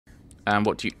And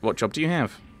what job do you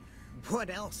have? What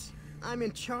else? I'm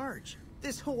in charge.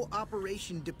 This whole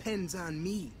operation depends on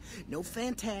me. No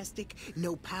fantastic,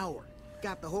 no power.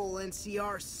 Got the whole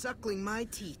NCR suckling my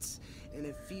teats, and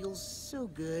it feels so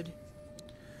good.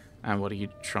 And what are you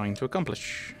trying to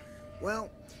accomplish?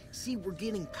 Well, see, we're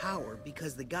getting power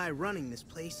because the guy running this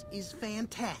place is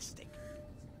fantastic.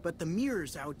 But the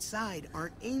mirrors outside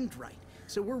aren't aimed right,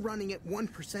 so we're running at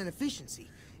 1% efficiency.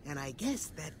 And I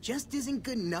guess that just isn't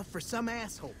good enough for some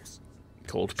assholes.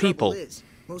 Called people. Trouble is,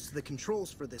 most of the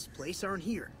controls for this place aren't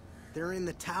here. They're in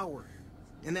the tower.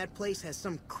 And that place has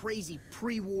some crazy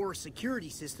pre-war security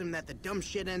system that the dumb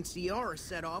shit NCR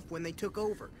set off when they took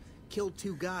over. Killed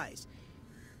 2 guys.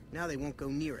 Now they won't go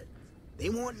near it.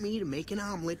 They want me to make an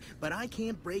omelet, but I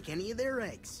can't break any of their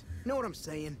eggs. Know what I'm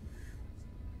saying?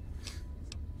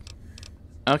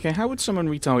 Okay, how would someone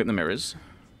retarget the mirrors?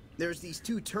 There's these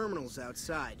 2 terminals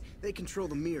outside. They control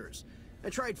the mirrors. I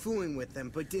tried fooling with them,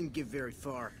 but didn't get very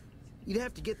far. You'd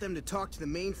have to get them to talk to the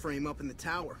mainframe up in the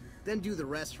tower, then do the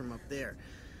rest from up there.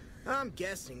 I'm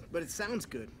guessing, but it sounds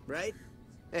good, right?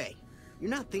 Hey, you're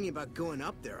not thinking about going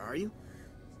up there, are you?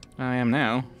 I am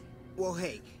now. Well,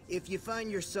 hey, if you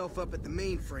find yourself up at the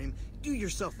mainframe, do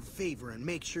yourself a favor and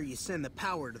make sure you send the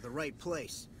power to the right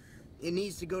place. It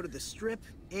needs to go to the Strip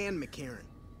and McCarran.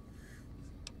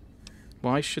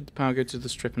 Why should the power go to the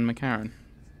Strip and McCarran?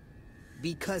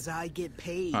 Because I get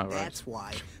paid, right. That's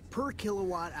why. Per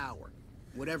kilowatt hour.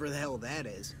 Whatever the hell that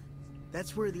is.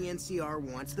 That's where the NCR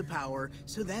wants the power,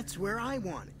 so that's where I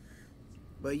want it.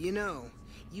 But you know,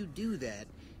 you do that,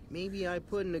 maybe I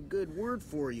put in a good word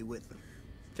for you with them.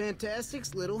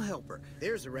 Fantastic's little helper.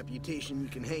 There's a reputation you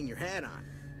can hang your hat on.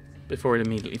 Before it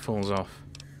immediately falls off.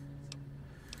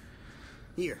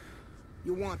 Here,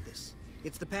 you'll want this.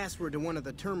 It's the password to one of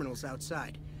the terminals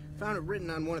outside. Found it written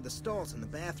on one of the stalls in the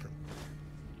bathroom.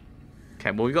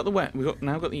 Okay, well we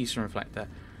now got the Eastern Reflector.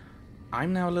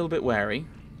 I'm now a little bit wary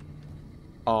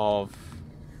of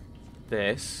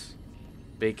this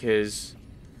because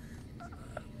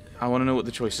I want to know what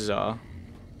the choices are.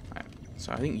 Right,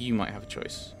 so I think you might have a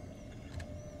choice.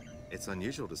 It's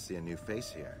unusual to see a new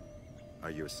face here. Are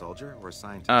you a soldier or a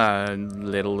scientist? A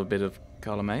little bit of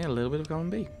column A, a little bit of column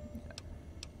B.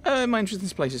 My interest in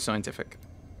this place is scientific.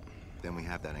 Then we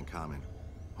have that in common.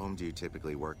 Whom do you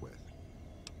typically work with?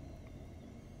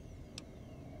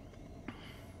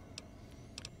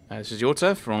 This is your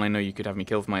turf. For all I know, you could have me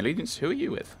killed for my allegiance. Who are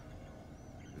you with?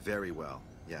 Very well,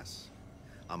 yes.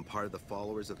 I'm part of the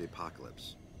followers of the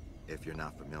apocalypse. If you're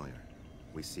not familiar,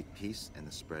 we seek peace and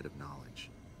the spread of knowledge.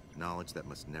 Knowledge that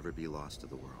must never be lost to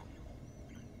the world.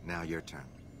 Now your turn.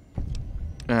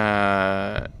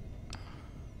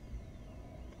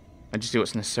 I just do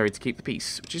what's necessary to keep the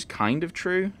peace, which is kind of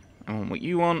true. I want what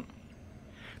you want.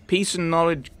 Peace and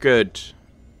knowledge, good.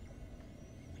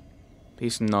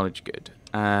 Peace and knowledge, good.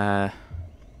 I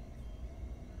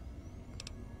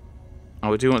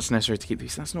would do what's necessary to keep the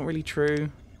peace. That's not really true.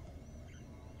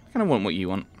 I kind of want what you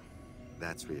want.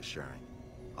 That's reassuring.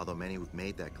 Although many who've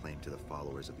made that claim to the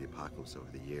followers of the apocalypse over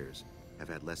the years have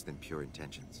had less than pure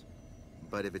intentions.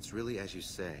 But if it's really as you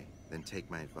say, then take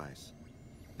my advice.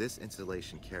 This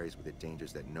installation carries with it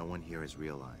dangers that no one here has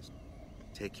realized.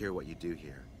 Take care of what you do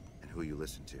here, and who you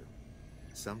listen to.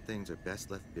 Some things are best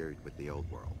left buried with the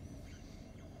old world.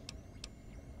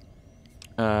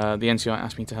 The NCR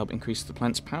asked me to help increase the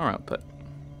plant's power output.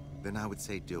 Then I would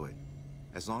say do it.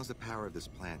 As long as the power of this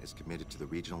plant is committed to the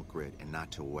regional grid and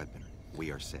not to a weapon,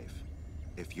 we are safe.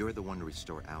 If you're the one to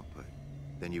restore output,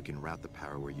 then you can route the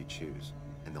power where you choose,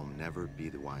 and they'll never be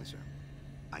the wiser.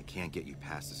 I can't get you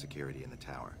past the security in the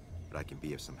tower, but I can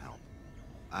be of some help.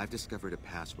 I've discovered a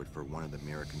password for one of the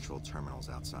mirror-controlled terminals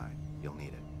outside. You'll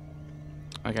need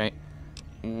it. Okay.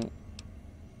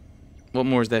 What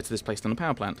more is there to this place than a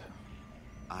power plant?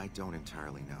 I don't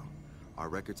entirely know. Our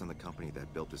records on the company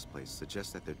that built this place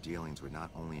suggest that their dealings were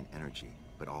not only in energy,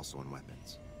 but also in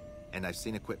weapons. And I've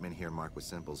seen equipment here marked with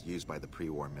symbols used by the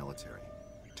pre-war military.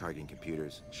 Targeting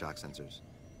computers, shock sensors.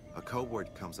 A code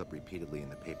word comes up repeatedly in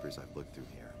the papers I've looked through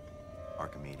here.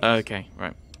 Archimedes. Okay,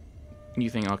 right. You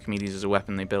think Archimedes is a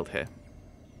weapon they built here?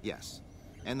 Yes.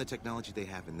 And the technology they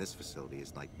have in this facility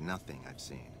is like nothing I've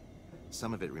seen.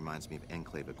 Some of it reminds me of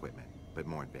Enclave equipment, but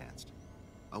more advanced.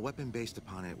 A weapon based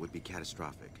upon it would be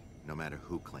catastrophic, no matter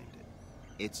who claimed it.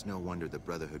 It's no wonder the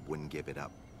Brotherhood wouldn't give it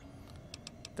up.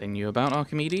 They knew about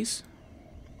Archimedes?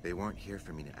 They weren't here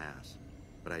for me to ask,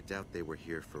 but I doubt they were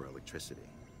here for electricity.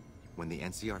 When the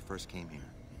NCR first came here,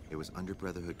 it was under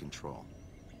Brotherhood control.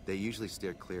 They usually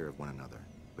steered clear of one another,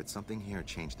 but something here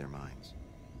changed their minds.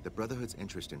 The Brotherhood's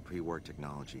interest in pre-war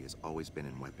technology has always been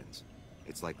in weapons,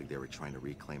 It's likely they were trying to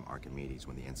reclaim Archimedes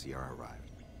when the NCR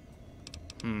arrived.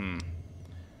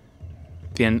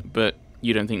 But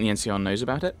you don't think the NCR knows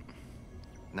about it?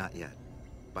 Not yet.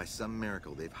 By some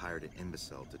miracle, they've hired an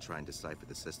imbecile to try and decipher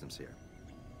the systems here.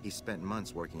 He spent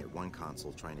months working at one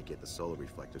console trying to get the solar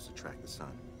reflectors to track the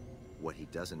sun. What he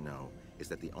doesn't know is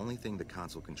that the only thing the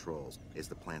console controls is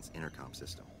the plant's intercom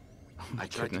system. I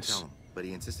tried to tell him, but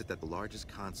he insisted that the largest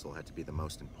console had to be the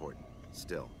most important.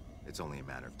 Still, it's only a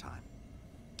matter of time.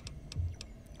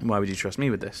 Why would you trust me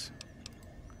with this?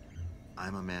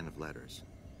 I'm a man of letters.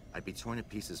 I'd be torn to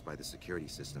pieces by the security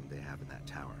system they have in that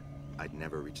tower. I'd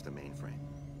never reach the mainframe.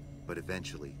 But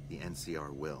eventually, the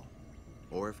NCR will.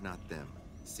 Or if not them,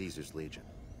 Caesar's Legion.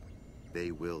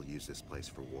 They will use this place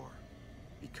for war.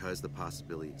 Because the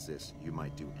possibility exists you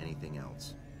might do anything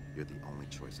else, you're the only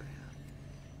choice I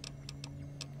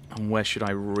have. And where should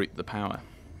I route the power?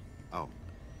 Oh,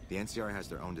 the NCR has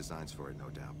their own designs for it, no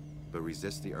doubt. But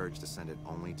resist the urge to send it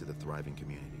only to the thriving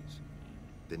communities.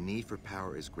 The need for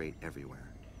power is great everywhere.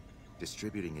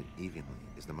 Distributing it evenly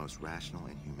is the most rational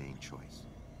and humane choice.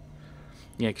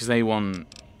 Yeah, because they want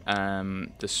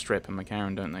the Strip and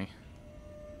McCarran, don't they?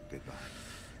 Goodbye.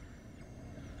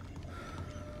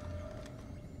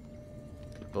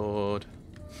 Clipboard.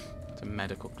 It's a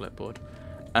medical clipboard.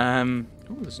 Oh,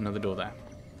 there's another door there.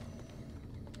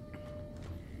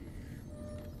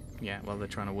 Yeah, well, they're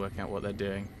trying to work out what they're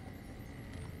doing.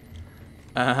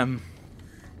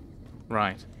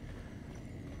 Right.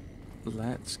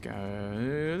 Let's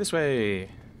go this way.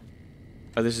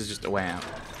 Oh, this is just a way out.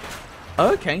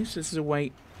 Okay, so this is a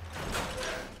way...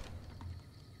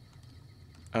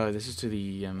 Oh, this is to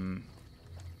the,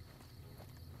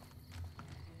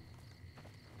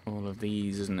 all of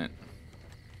these, isn't it?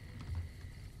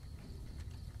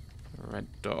 Red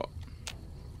dot.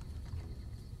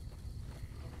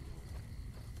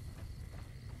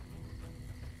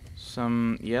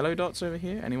 Some yellow dots over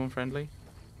here. Anyone friendly?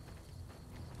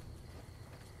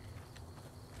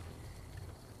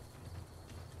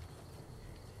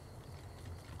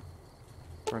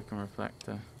 Broken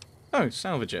reflector. Oh,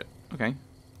 salvage it. Okay.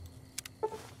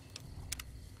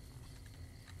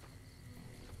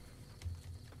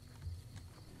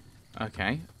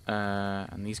 Okay.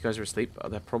 And these guys are asleep. Oh,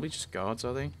 they're probably just guards,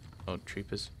 are they? Oh,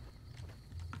 troopers.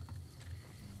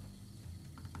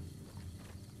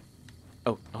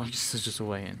 Oh, this is just a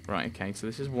way in. Right, okay, so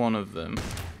this is one of them.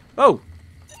 Oh!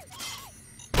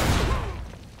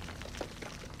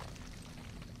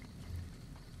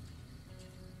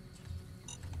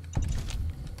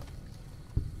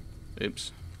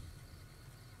 Oops.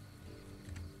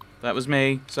 That was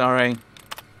me. Sorry.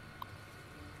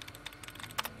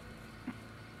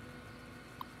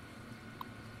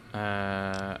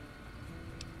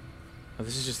 Oh,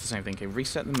 this is just the same thing. Okay,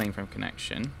 reset the mainframe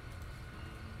connection.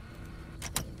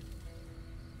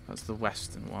 That's the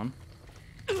western one.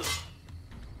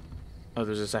 Oh,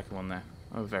 there's a second one there.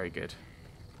 Oh, very good.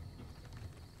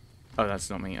 Oh, that's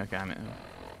not me. Okay, I'm it.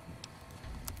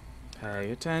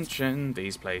 Pay attention.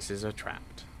 These places are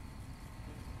trapped.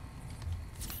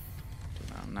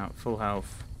 Now at full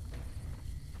health.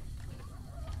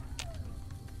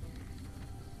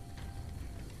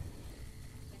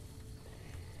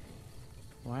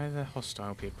 Why are there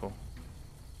hostile people?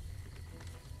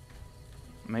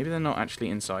 Maybe they're not actually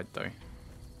inside, though.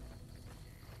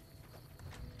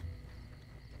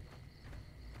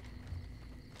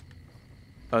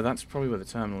 Oh, that's probably where the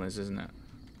terminal is, isn't it?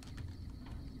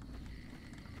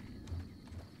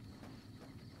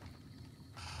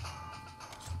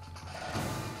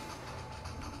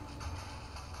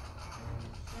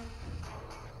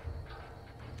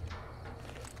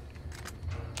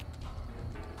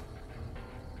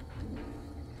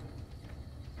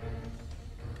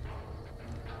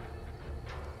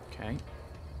 Okay.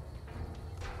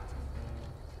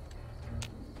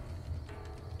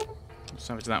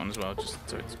 Salvage that one as well, just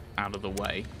so it's out of the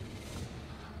way.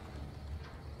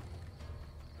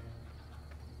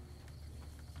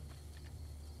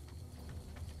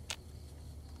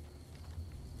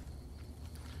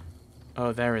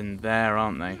 Oh, they're in there,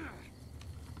 aren't they?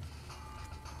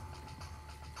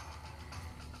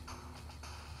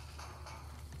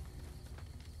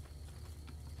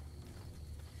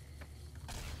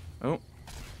 Oh.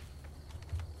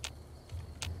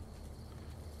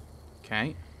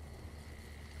 Okay.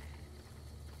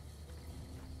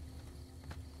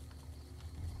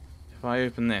 If I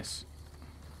open this.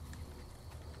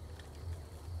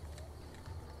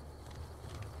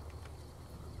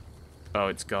 Oh,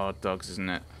 it's guard dogs, isn't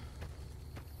it?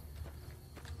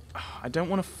 I don't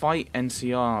want to fight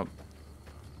NCR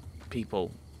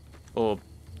people or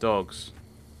dogs.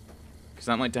 Because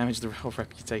that might damage the whole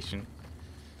reputation.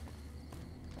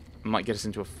 It might get us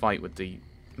into a fight with the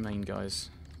main guys.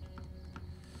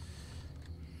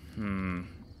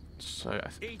 So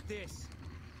Eat this.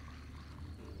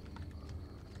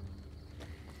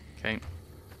 Okay.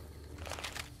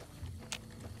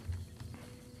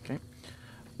 Okay.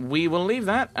 We will leave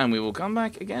that, and we will come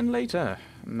back again later.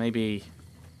 Maybe...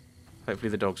 Hopefully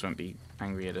the dogs won't be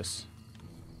angry at us.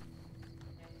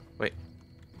 Wait.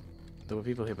 There were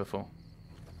people here before.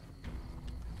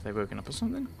 Have they woken up or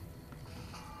something?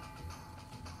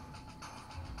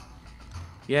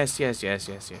 Yes. I know.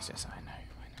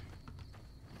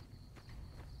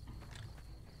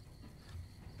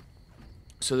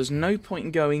 So there's no point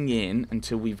in going in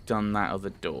until we've done that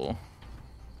other door.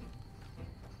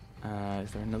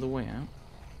 Is there another way out?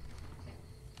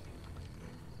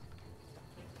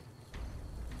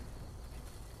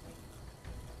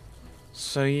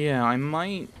 So yeah, I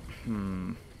might...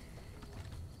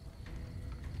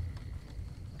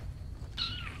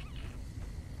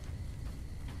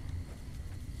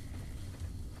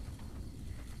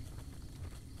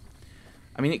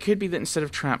 I mean, it could be that instead of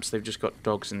traps, they've just got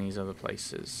dogs in these other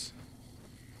places.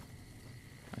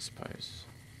 I suppose.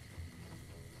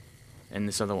 In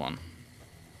this other one.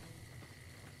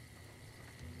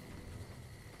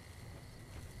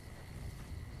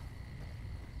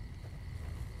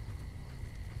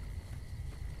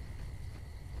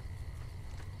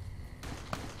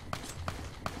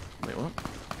 Wait, what?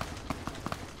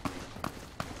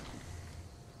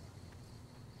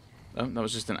 Oh, that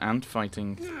was just an ant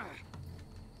fighting...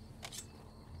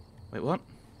 Wait, what?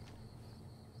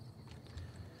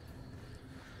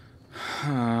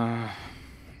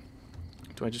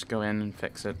 Do I just go in and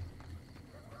fix it?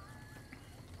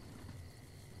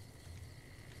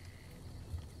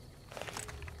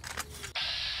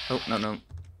 Oh, no. Okay,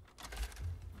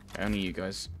 only you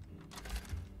guys.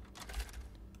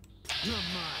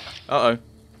 Uh-oh.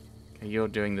 Okay, you're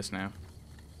doing this now.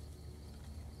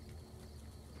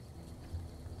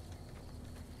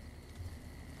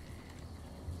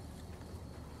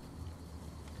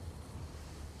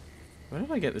 Where did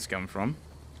I get this gun from?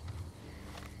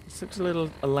 This looks a little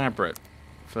elaborate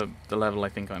for the level I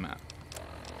think I'm at.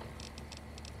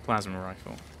 Plasma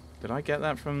rifle. Did I get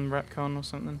that from Retcon or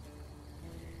something?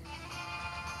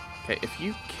 Okay, if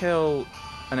you kill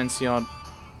an NCR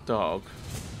dog...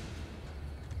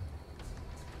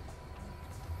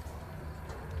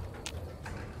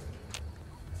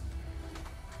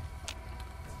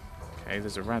 Okay,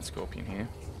 there's a rad scorpion here.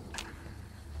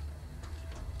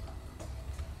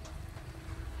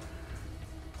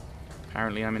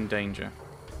 Apparently I'm in danger.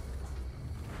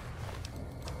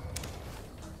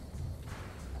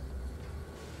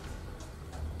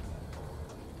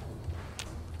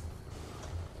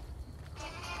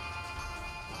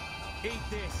 Eat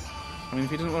this. I mean,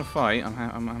 if he doesn't want to fight, I'm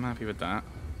happy with that.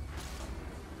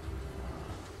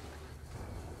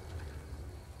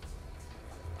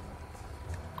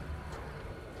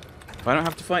 If I don't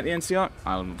have to fight the NCR,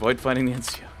 I'll avoid fighting the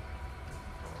NCR.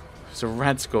 There's a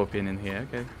rad scorpion in here,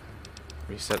 okay.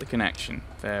 Reset the connection.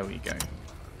 There we go.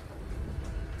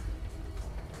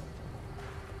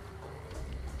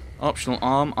 Optional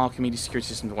arm Archimedes security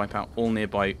system to wipe out all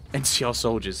nearby NCR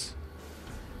soldiers.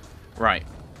 Right.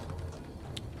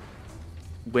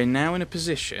 We're now in a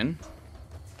position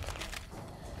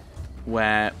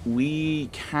where we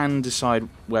can decide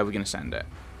where we're going to send it.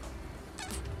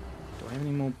 Do I have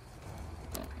any more?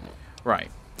 Right.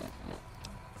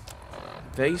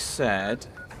 They said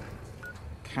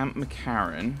Camp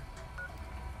McCarran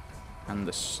and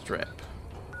the Strip.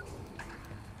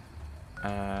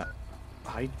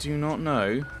 I do not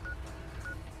know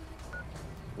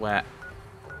where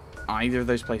either of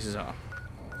those places are.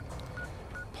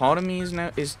 Part of me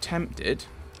is tempted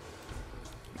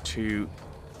to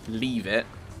leave it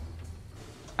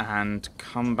and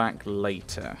come back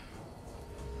later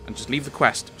and just leave the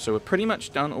quest. So we're pretty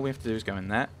much done. All we have to do is go in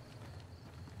there.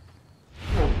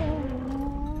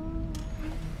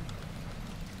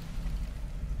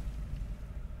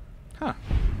 Huh.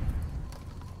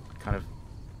 Kind of.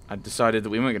 I decided that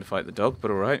we weren't going to fight the dog,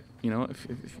 but all right. You know,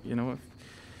 if you know what.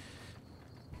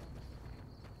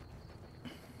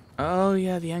 Oh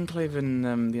yeah, the Enclave and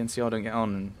the NCR don't get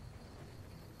on. And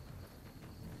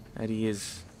Eddie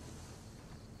is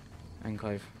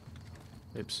Enclave.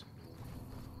 Oops.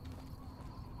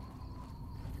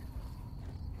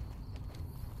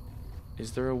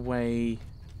 Is there a way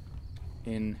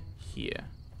in here?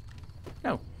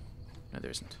 No. No,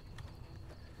 there isn't.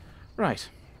 Right.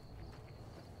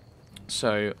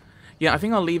 So, yeah, I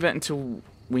think I'll leave it until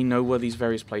we know where these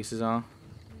various places are.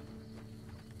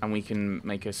 and we can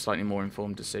make a slightly more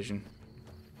informed decision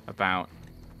about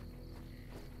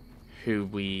who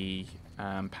we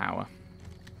power.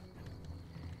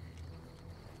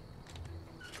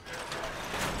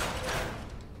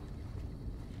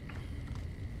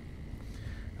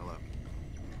 Hello.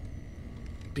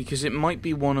 Because it might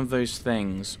be one of those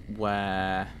things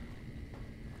where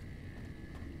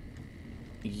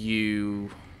you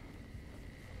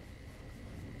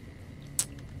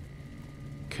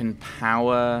can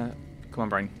power... Come on,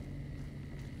 brain.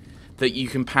 That you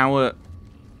can power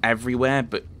everywhere,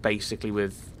 but basically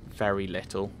with very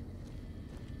little.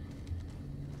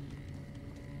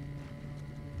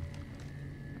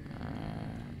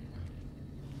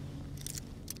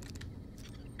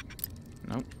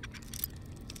 Nope.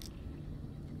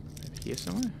 Maybe here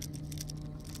somewhere?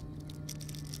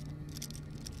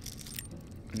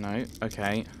 No.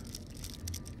 Okay.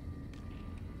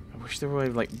 I wish there were a way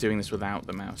of, like, doing this without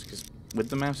the mouse, because with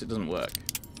the mouse it doesn't work.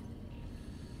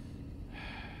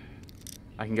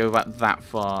 I can go about that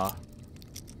far.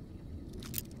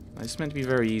 It's meant to be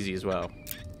very easy as well.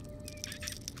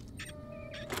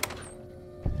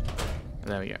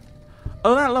 There we go.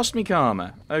 Oh, that lost me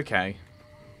karma. Okay.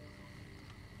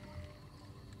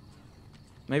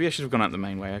 Maybe I should have gone out the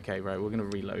main way. Okay, right, we're going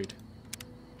to reload.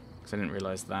 Because I didn't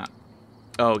realise that.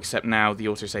 Oh, except now the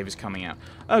autosave is coming out.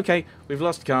 Okay, we've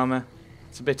lost karma.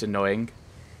 It's a bit annoying.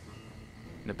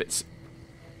 And a bit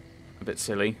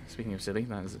silly. Speaking of silly,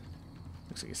 that is...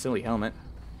 Looks like a silly helmet.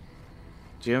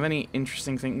 Do you have any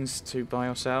interesting things to buy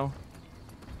or sell?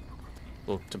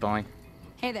 Or to buy?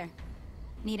 Hey there.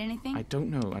 Need anything? I don't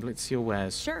know. I'd like to see your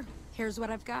wares. Sure. Here's what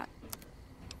I've got.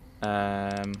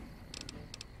 Okay,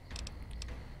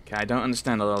 I don't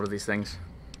understand a lot of these things.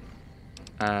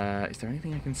 Is there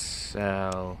anything I can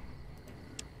sell?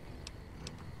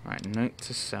 Right, note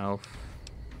to self.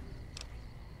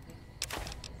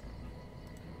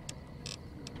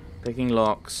 Picking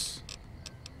locks.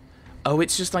 Oh,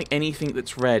 it's just like anything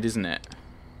that's red, isn't it?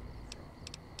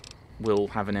 Will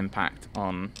have an impact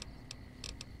on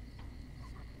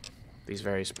these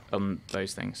various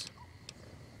those things.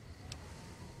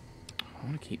 I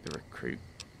want to keep the recruit,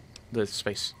 the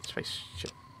spaceship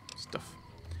stuff.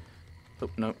 Oh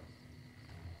no.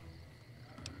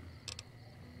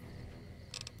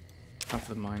 Half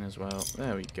the mine as well.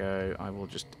 There we go. I will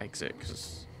just exit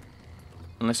because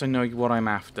unless I know what I'm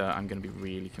after, I'm going to be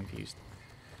really confused.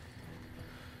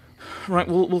 Right,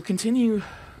 we'll continue.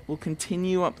 We'll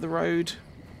continue up the road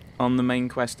on the main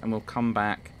quest, and we'll come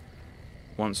back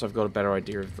once I've got a better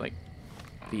idea of like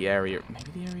the area.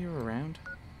 Maybe the area around.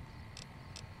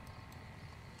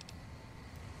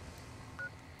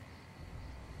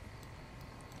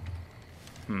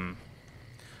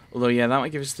 Although, yeah, that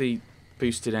might give us the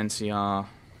boosted NCR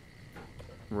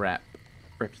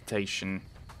reputation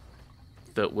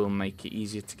that will make it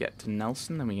easier to get to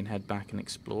Nelson. Then we can head back and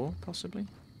explore, possibly.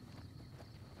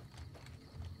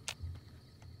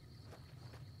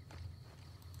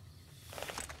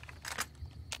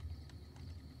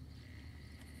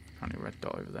 Tiny red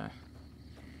dot over there.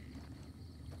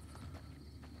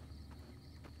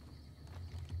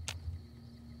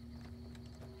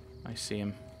 I see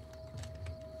him.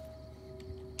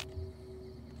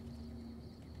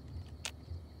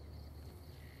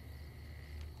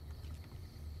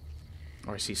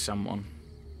 Or I see someone.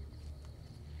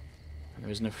 And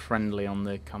there is no friendly on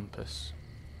the compass.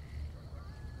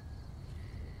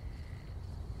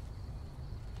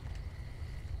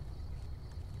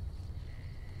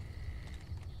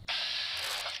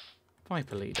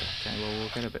 Viper leader. Okay, well, we'll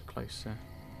get a bit closer.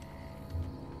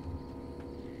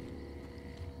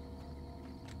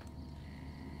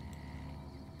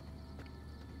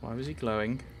 Why was he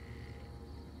glowing?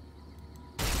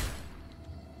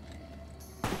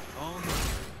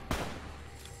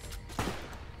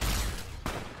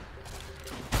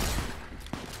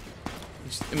 He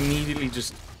just immediately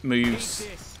just moves.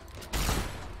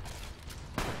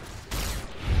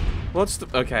 What's the...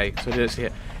 Okay, so there's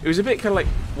here. It was a bit kind of like,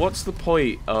 what's the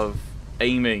point of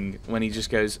aiming when he just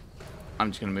goes,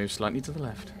 I'm just going to move slightly to the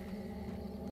left.